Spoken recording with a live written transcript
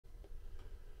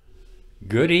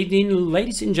Good evening,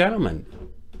 ladies and gentlemen.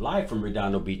 Live from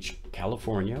Redondo Beach,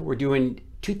 California, we're doing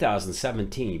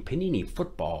 2017 Panini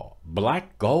Football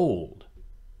Black Gold.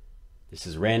 This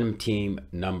is random team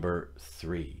number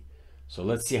 3. So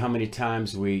let's see how many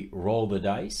times we roll the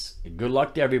dice. Good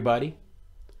luck to everybody.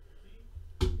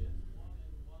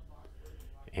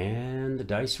 And the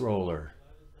dice roller.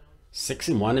 6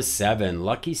 and 1 is 7.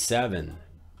 Lucky 7.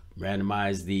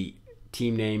 Randomize the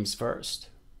team names first.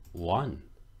 1,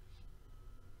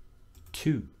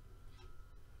 2,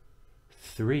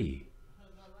 3,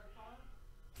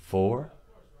 4,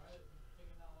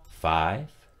 5,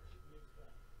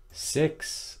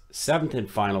 6, 7th and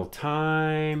final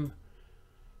time.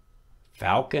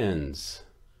 Falcons.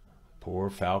 Poor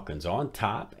Falcons on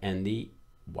top, and the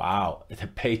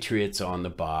Patriots on the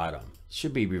bottom.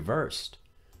 Should be reversed.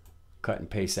 Cut and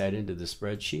paste that into the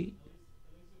spreadsheet.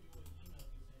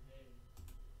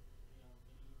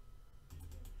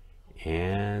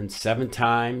 And 7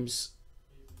 times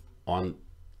on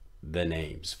the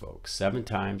names, folks. 7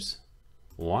 times.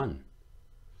 1,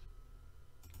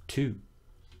 2,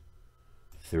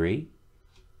 3,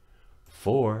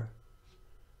 4,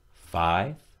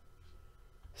 5,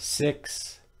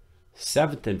 6,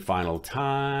 7th and final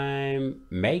time.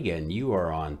 Megan, you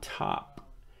are on top.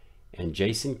 And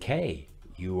Jason K,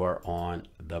 you are on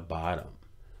the bottom.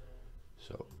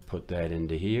 So put that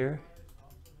into here.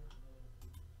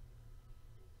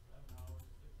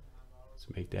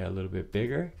 Let's make that a little bit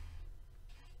bigger.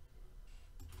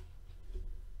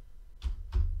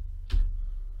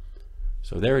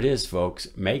 So there it is, folks.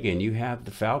 Megan, you have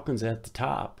the Falcons at the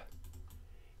top.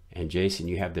 And Jason,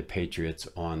 you have the Patriots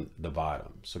on the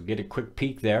bottom. So get a quick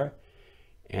peek there.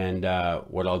 And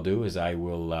what I'll do is I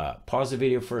will pause the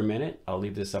video for a minute. I'll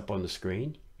leave this up on the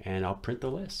screen and I'll print the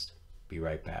list. Be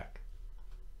right back.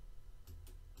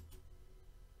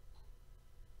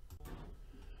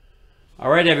 All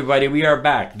right, everybody, we are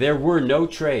back. There were no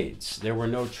trades. There were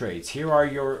no trades. Here are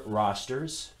your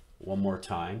rosters one more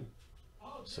time,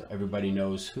 so everybody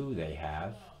knows who they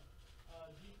have.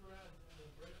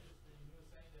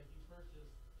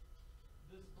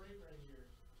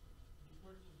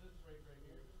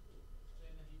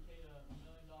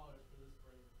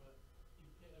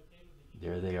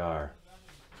 There they are.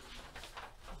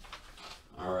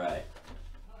 All right.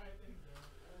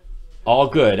 All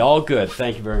good, all good.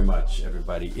 Thank you very much,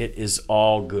 everybody. It is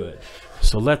all good.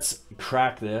 So let's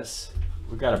crack this.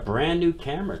 We've got a brand new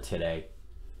camera today.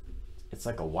 It's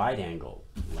like a wide angle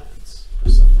lens for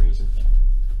some reason.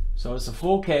 So it's a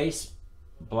full case,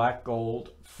 black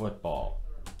gold football.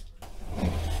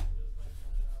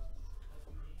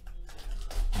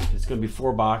 It's going to be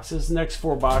 4 boxes. The next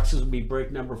 4 boxes will be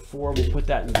break number 4. We'll put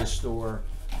that in the store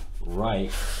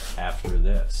right after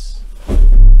this.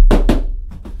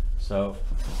 So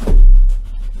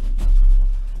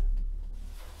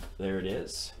there it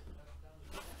is.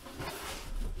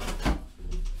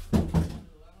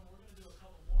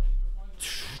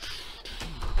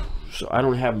 So I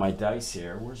don't have my dice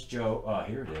here. Where's Joe? Oh,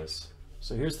 here it is.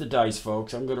 So here's the dice,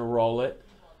 folks. I'm going to roll it.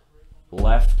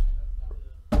 Left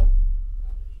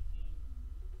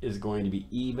is going to be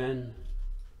even.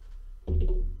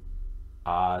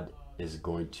 Odd is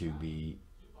going to be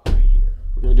right here.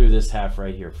 We're going to do this half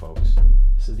right here, folks.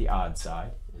 This is the odd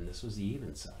side, and this was the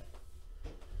even side.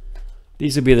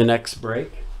 These will be the next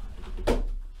break.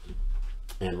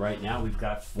 And right now we've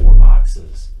got 4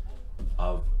 boxes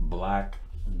of black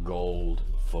gold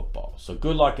football. So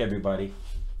good luck, everybody.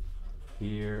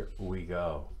 Here we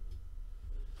go.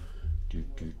 Do,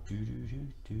 do, do, do,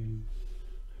 do,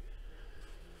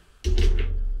 do.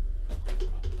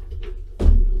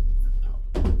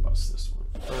 Oh, bust this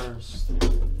one first.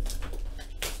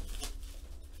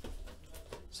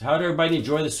 So how did everybody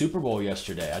enjoy the Super Bowl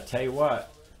yesterday? I tell you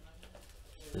what,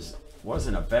 this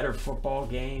wasn't a better football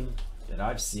game that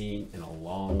I've seen in a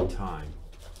long time.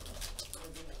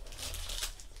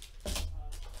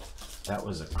 That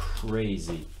was a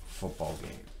crazy football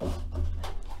game.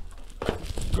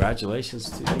 Congratulations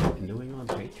to the New England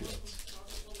Patriots.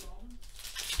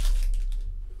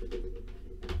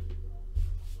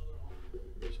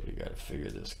 So we got to figure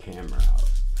this camera out.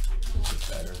 Is it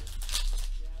better?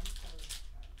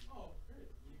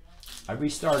 I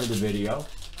restarted the video.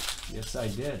 Yes, I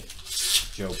did.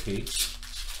 Joe P.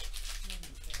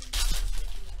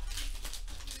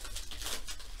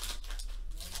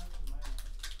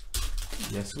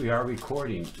 Yes, we are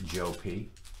recording, Joe P.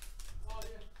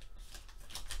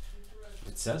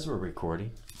 It says we're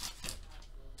recording.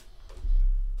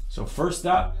 So first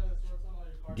up,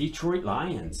 Detroit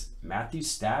Lions, Matthew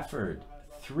Stafford,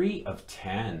 3 of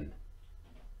 10.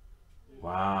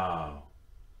 Wow.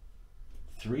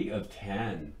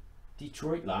 3/10.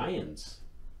 Detroit Lions.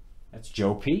 That's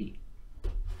Joe P.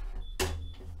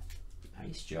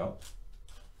 Nice, Joe.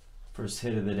 First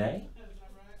hit of the day.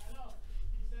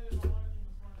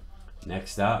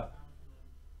 Next up,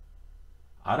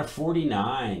 out of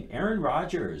 49, Aaron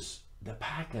Rodgers. The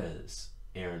Packers.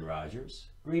 Aaron Rodgers.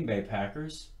 Green Bay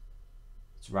Packers.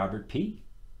 It's Robert P.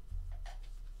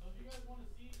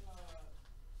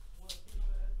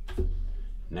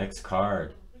 Next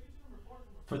card.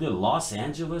 For the Los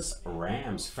Angeles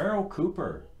Rams, Farrell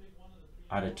Cooper.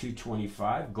 Out of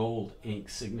 225, gold ink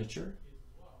signature.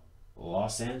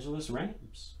 Los Angeles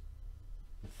Rams.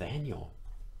 Nathaniel.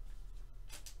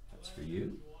 That's for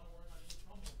you.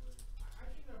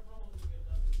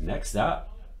 Next up,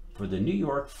 for the New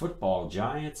York Football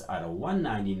Giants, out of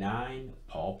 199,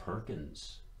 Paul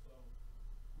Perkins.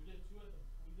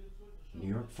 New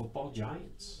York Football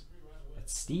Giants.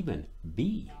 That's Stephen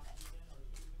B.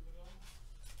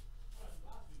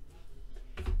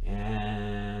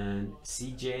 And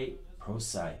CJ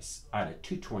Procise out of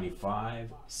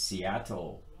 225,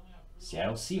 Seattle.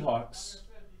 Seattle Seahawks.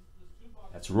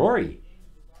 That's Rory.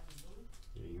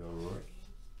 There you go, Rory.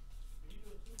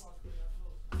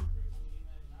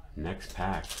 Next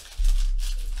pack.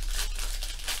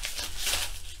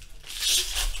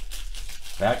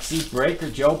 Backseat breaker,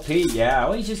 Joe P. Yeah,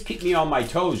 always just keep me on my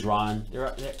toes, Ron.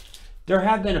 There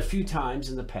have been a few times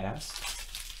in the past,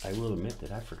 I will admit,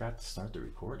 that I forgot to start the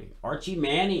recording. Archie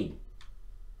Manning.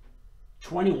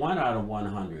 21 out of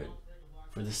 100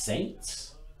 for the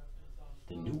Saints.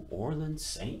 The New Orleans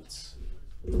Saints.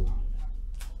 That's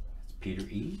Peter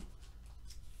E.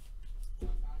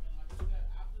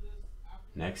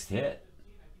 Next hit.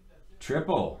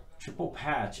 Triple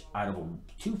patch out of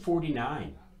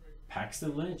 249.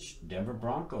 Paxton Lynch, Denver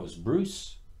Broncos.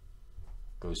 Bruce,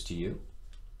 goes to you.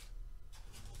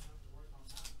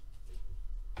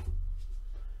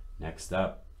 Next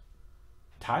up,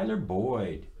 Tyler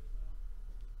Boyd.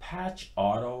 Patch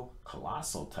auto,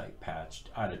 colossal type patch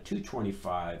out of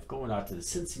 225, going out to the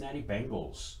Cincinnati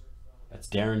Bengals. That's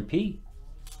Darren P.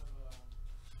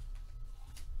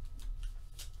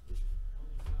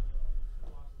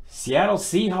 Seattle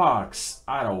Seahawks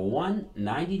out of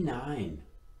 199.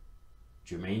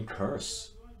 Jermaine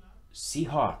Kearse.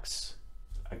 Seahawks.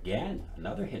 Again,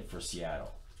 another hit for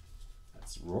Seattle.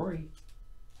 That's Rory.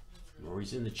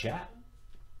 Rory's in the chat.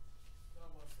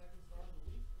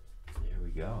 There we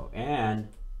go. And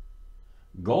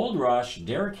Gold Rush,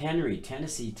 Derrick Henry,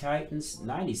 Tennessee Titans,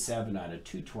 97 out of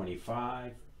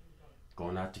 225.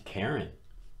 Going out to Karen.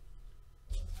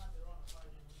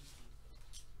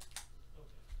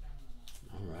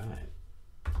 All right.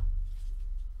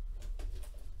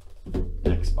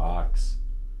 Next box.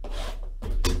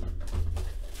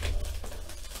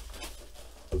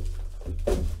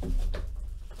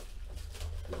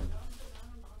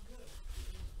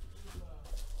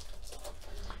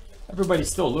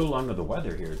 Everybody's still a little under the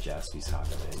weather here at Jaspys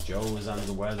Hobby. Joe is under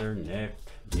the weather, Nick,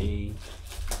 me.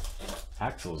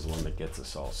 Axel is the one that gets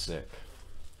us all sick.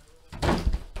 All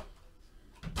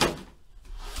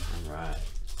right,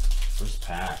 first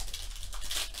pack.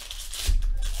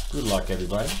 Good luck,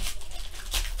 everybody.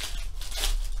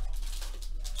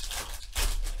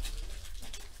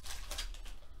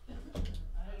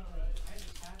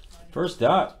 First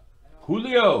up,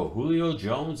 Julio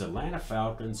Jones, Atlanta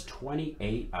Falcons,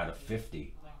 28 out of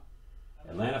 50.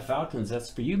 Atlanta Falcons, that's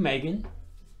for you, Megan.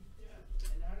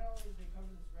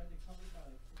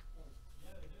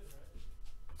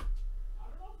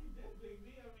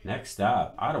 Next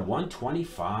up, out of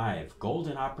 125,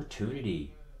 Golden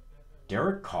Opportunity,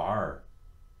 Derek Carr.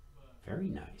 Very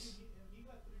nice.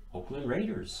 Oakland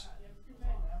Raiders.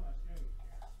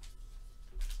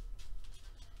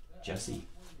 Jesse.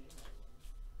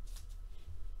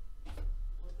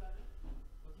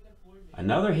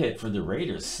 Another hit for the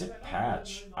Raiders, sick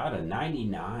patch, out of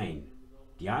 99.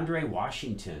 DeAndre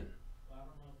Washington.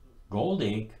 Gold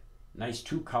ink, nice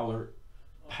two-color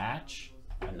patch.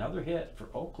 Another hit for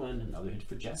Oakland, another hit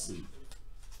for Jesse.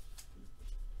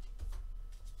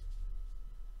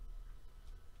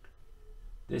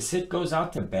 This hit goes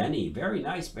out to Benny. Very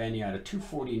nice, Benny, out of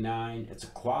 249. It's a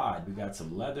quad. We got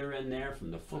some leather in there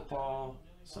from the football,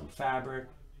 some fabric.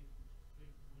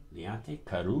 Leonte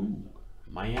Carroo.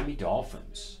 Miami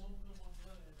Dolphins.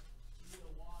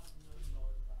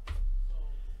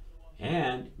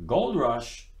 And Gold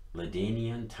Rush,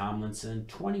 LaDainian Tomlinson,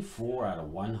 24 out of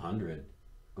 100.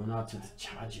 Going out to the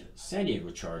Chargers, San Diego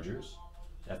Chargers.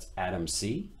 That's Adam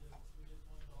C.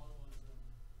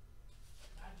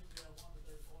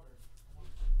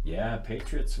 Yeah,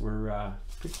 Patriots were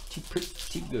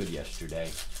pretty good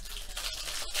yesterday.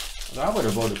 I would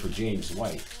have voted for James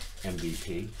White,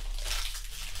 MVP.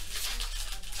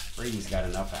 Brady's got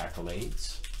enough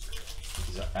accolades.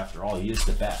 After all, he is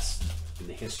the best in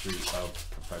the history of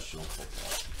professional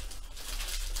football.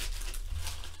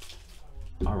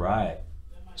 All right,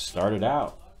 started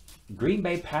out. Green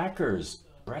Bay Packers,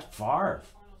 Brett Favre,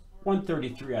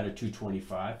 133 out of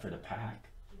 225 for the Pack.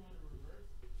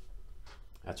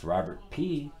 That's Robert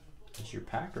P. That's your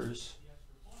Packers.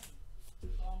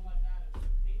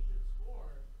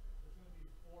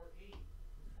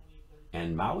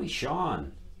 And Maui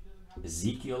Sean,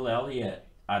 Ezekiel Elliott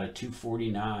out of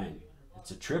 249.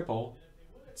 It's a triple.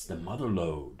 It's the mother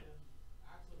load.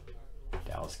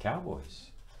 Dallas Cowboys.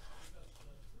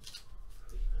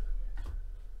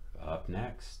 Up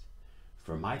next,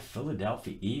 for my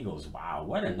Philadelphia Eagles. Wow,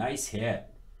 what a nice hit.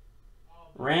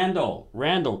 Randall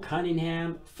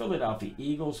Cunningham, Philadelphia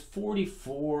Eagles,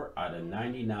 44 out of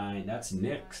 99. That's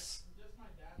Nick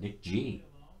G.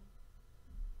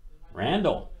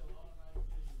 Randall.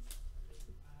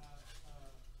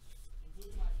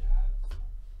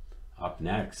 Up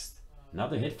next,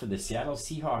 another hit for the Seattle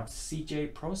Seahawks,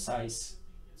 CJ Prosise.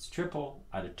 It's triple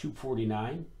out of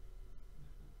 249.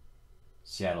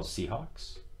 Seattle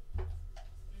Seahawks.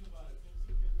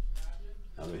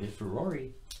 Another hit for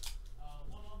Rory.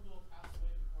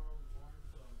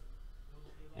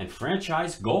 And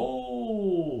franchise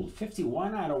gold,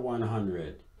 51 out of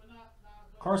 100.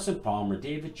 Carson Palmer,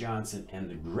 David Johnson,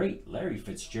 and the great Larry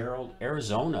Fitzgerald,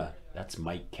 Arizona. That's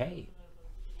Mike K.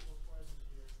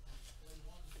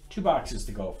 2 boxes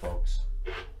to go, folks.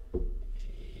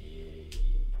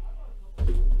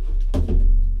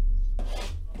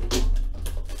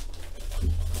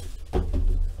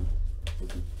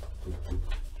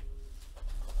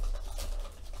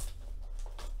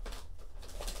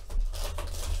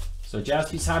 So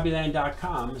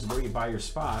JaspysHobbyland.com is where you buy your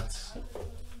spots.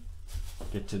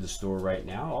 Get to the store right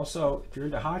now. Also, if you're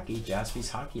into hockey,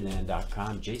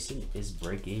 JaspysHockeyland.com. Jason is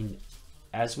breaking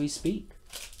as we speak.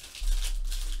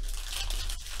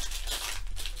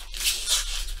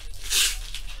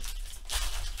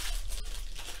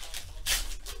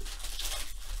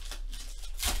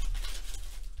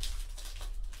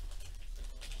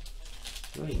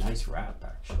 Really nice wrap,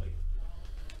 actually.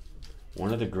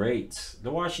 One of the greats.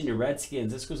 The Washington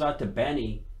Redskins. This goes out to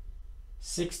Benny.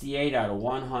 68 out of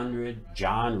 100.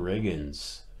 John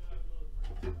Riggins.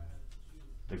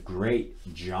 The great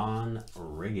John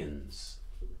Riggins.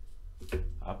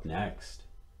 Up next,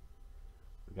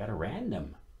 we got a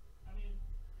random.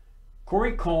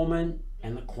 Corey Coleman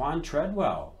and Laquan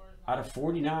Treadwell out of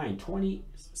 49.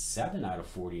 27 out of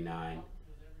 49.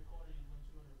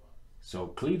 So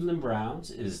Cleveland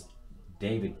Browns is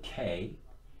David K.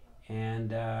 And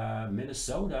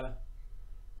Minnesota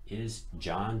is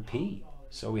John P.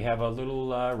 So we have a little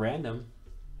random.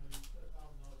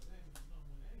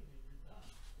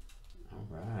 All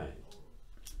right.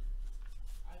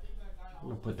 I'm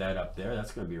going to put that up there.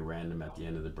 That's going to be a random at the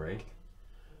end of the break.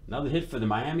 Another hit for the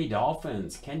Miami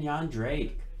Dolphins. Kenyon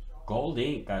Drake. Gold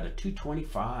ink out of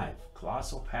 225.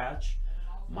 Colossal patch.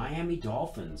 Miami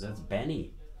Dolphins. That's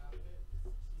Benny.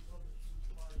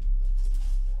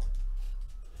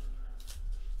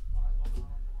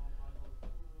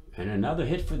 And another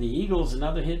hit for the Eagles,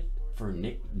 another hit for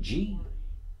Nick G.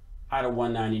 Out of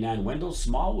 199, Wendell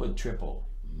Smallwood triple,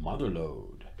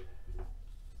 motherload.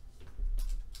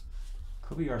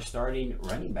 Could be our starting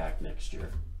running back next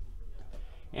year.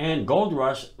 And Gold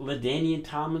Rush, LaDainian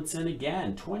Tomlinson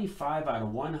again, 25 out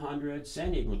of 100,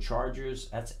 San Diego Chargers,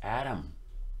 that's Adam.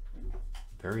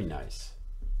 Very nice.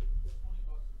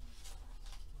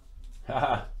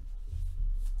 Haha.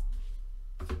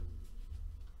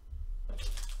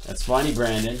 That's funny,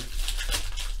 Brandon. You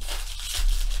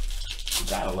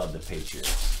gotta love the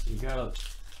Patriots. You gotta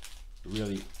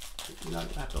really, you know,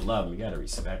 not to love them, you gotta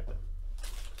respect them.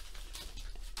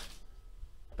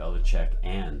 Belichick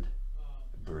and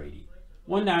Brady.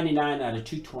 199 out of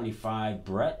 225.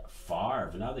 Brett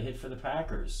Favre, another hit for the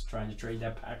Packers. Trying to trade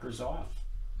that Packers off.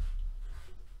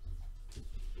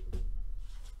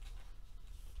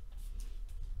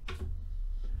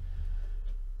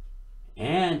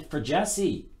 And for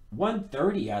Jesse,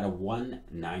 130 out of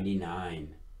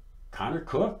 199. Connor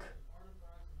Cook.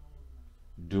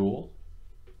 Dual.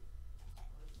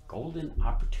 Golden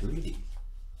Opportunity.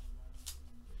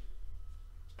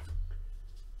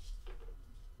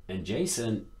 And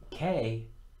Jason K.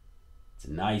 It's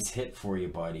a nice hit for you,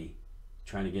 buddy.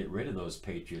 Trying to get rid of those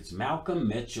Patriots. Malcolm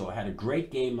Mitchell had a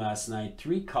great game last night.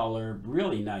 3-color,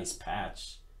 really nice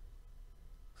patch.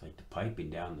 Looks like the piping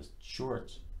down the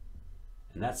shorts.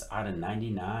 And that's out of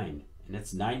 99. And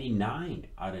it's 99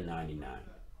 out of 99.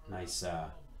 Nice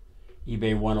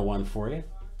eBay 101 for you.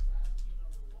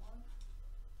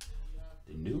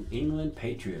 The New England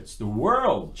Patriots, the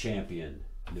world champion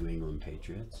New England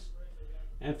Patriots.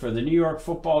 And for the New York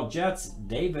Football Jets,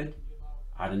 David,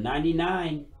 out of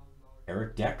 99,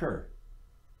 Eric Decker.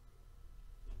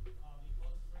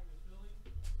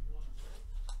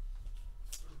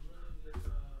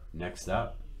 Next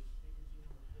up,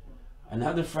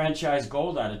 another franchise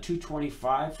gold out of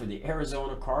 225 for the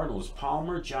Arizona Cardinals,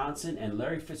 Palmer, Johnson, and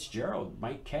Larry Fitzgerald,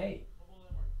 Mike K.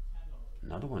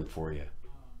 Another one for you.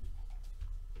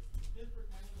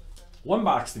 One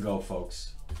box to go,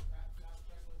 folks.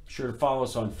 Be sure to follow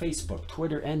us on Facebook,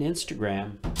 Twitter, and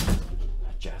Instagram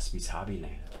at Jaspys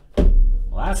Hobbyland.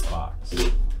 Last box.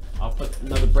 I'll put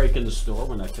another break in the store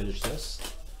when I finish this.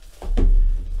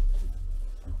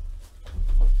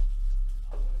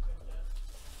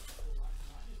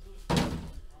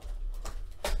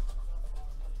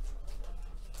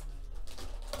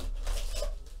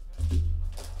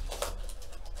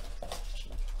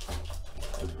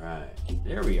 All right,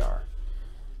 there we are.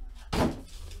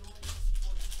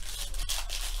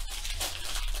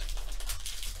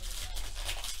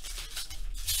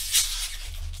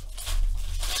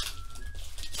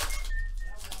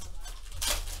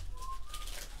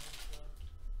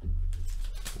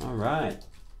 All right.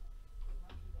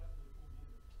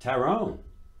 Tyrone,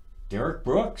 Derek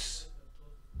Brooks,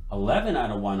 11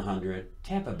 out of 100,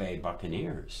 Tampa Bay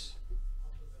Buccaneers.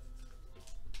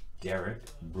 Derek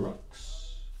Brooks.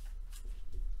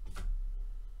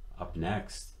 Up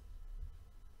next,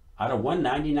 out of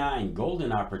 199,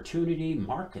 Golden Opportunity,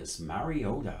 Marcus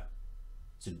Mariota.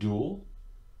 It's a duel.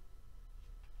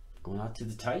 Going out to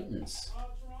the Titans.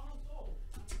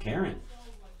 It's Karen.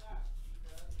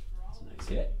 It's a nice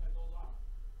hit.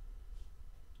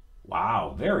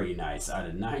 Wow, very nice. Out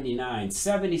of 99,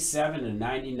 77 to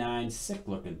 99, sick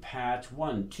looking patch.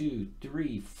 1, 2,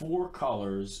 3, 4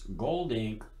 colors. Gold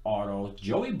ink auto.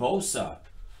 Joey Bosa.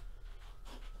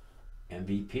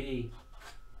 MVP.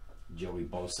 Joey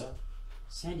Bosa.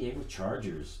 San Diego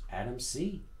Chargers. Adam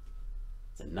C.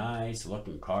 It's a nice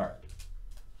looking card.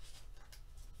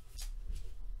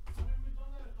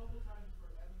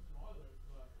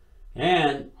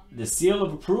 And the seal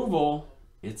of approval,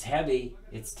 it's heavy.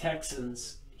 It's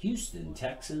Texans. Houston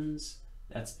Texans.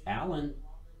 That's Allen.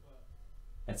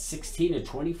 That's 16 to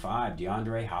 25.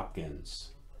 DeAndre Hopkins.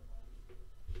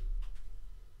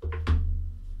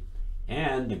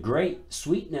 And the great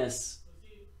sweetness,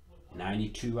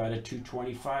 92 out of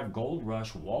 225. Gold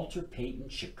Rush. Walter Payton,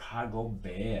 Chicago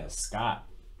Bears. Scott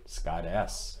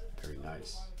S. Very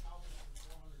nice.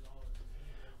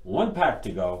 One pack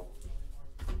to go.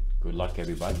 Good luck,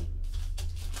 everybody.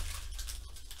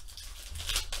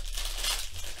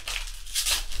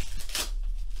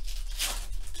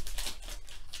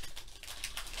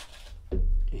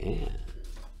 And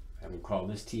I haven't called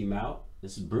this team out.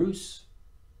 This is Bruce.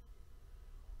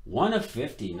 1 of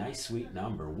 50. Nice, sweet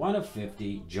number. 1 of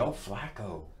 50. Joe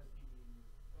Flacco.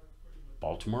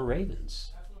 Baltimore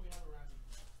Ravens.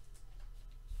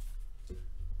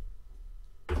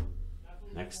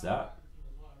 Next up.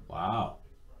 Wow.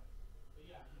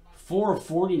 4 of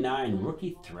 49.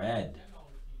 Rookie thread.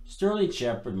 Sterling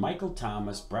Shepard, Michael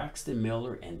Thomas, Braxton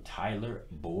Miller, and Tyler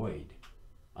Boyd.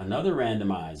 Another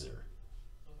randomizer.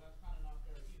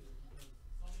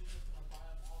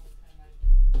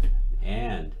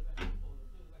 And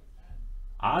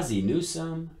Ozzie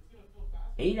Newsome,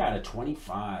 8 out of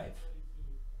 25.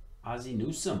 Ozzie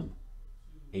Newsome,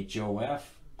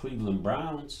 HOF, Cleveland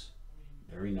Browns.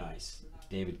 Very nice.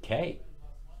 David K.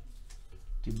 I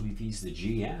do believe he's the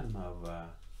GM of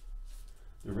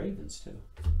the Ravens too.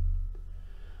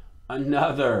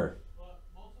 Another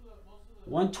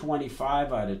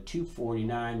 125 out of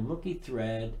 249. Rookie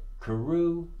thread,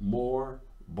 Carew, Moore,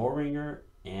 Boringer,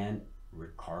 and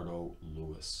Ricardo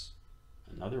Lewis.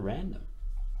 Another random.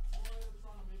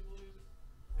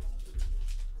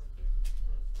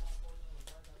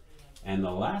 And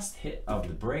the last hit of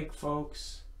the break,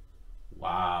 folks.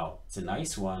 Wow, it's a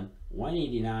nice one.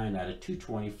 189 out of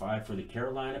 225 for the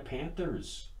Carolina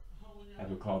Panthers.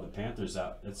 Haven't called the Panthers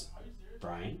out. That's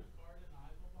Brian.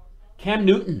 Cam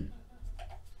Newton.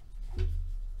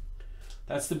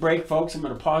 That's the break, folks. I'm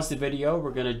going to pause the video.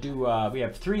 We're going to do, we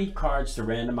have 3 cards to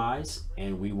randomize,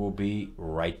 and we will be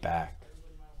right back.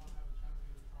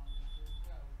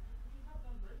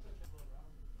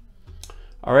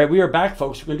 All right, we are back,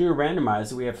 folks. We're going to do a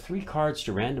randomizer. We have 3 cards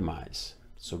to randomize.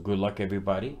 So good luck,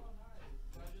 everybody.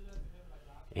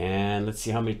 And let's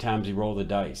see how many times we roll the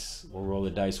dice. We'll roll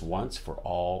the dice once for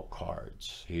all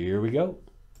cards. Here we go.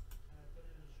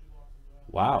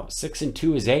 Wow, 6 and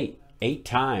 2 is 8. 8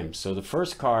 times. So the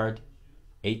first card,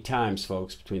 8 times,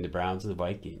 folks, between the Browns and the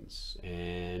Vikings.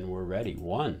 And we're ready.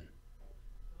 1,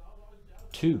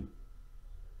 2,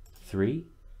 3,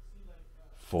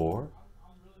 4,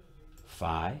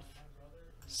 5,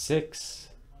 6,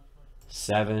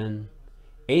 7,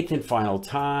 8th and final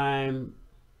time.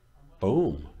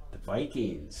 Boom. The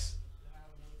Vikings.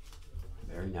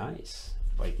 Very nice.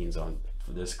 Vikings on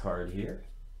for this card here.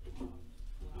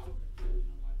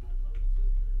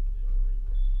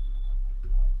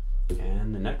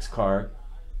 And the next card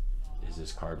is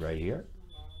this card right here.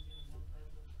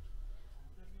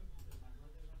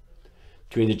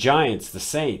 Between the Giants, the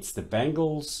Saints, the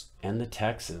Bengals, and the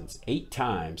Texans. 8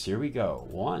 times. Here we go.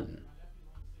 1,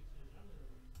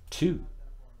 2,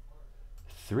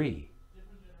 3,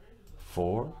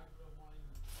 4,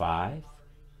 5,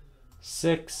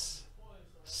 6,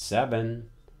 7,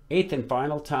 8th and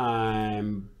final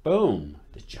time. Boom.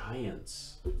 The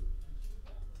Giants.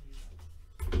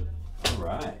 All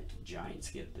right. Giants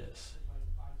get this.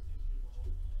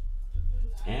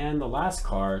 And the last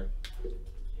card.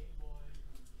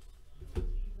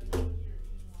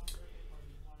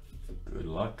 Good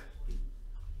luck.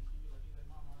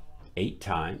 8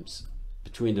 times.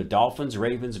 Between the Dolphins,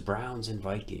 Ravens, Browns, and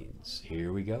Vikings.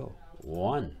 Here we go.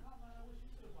 1,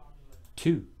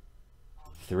 2,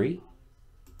 3,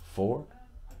 4,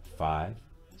 5,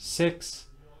 6,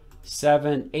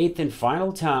 7, 8th and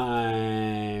final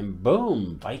time.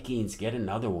 Boom. Vikings get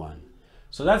another one.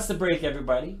 So that's the break,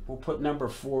 everybody. We'll put number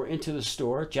 4 into the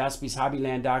store.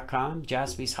 JaspysHobbyland.com,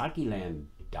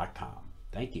 JaspysHockeyland.com.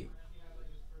 Thank you.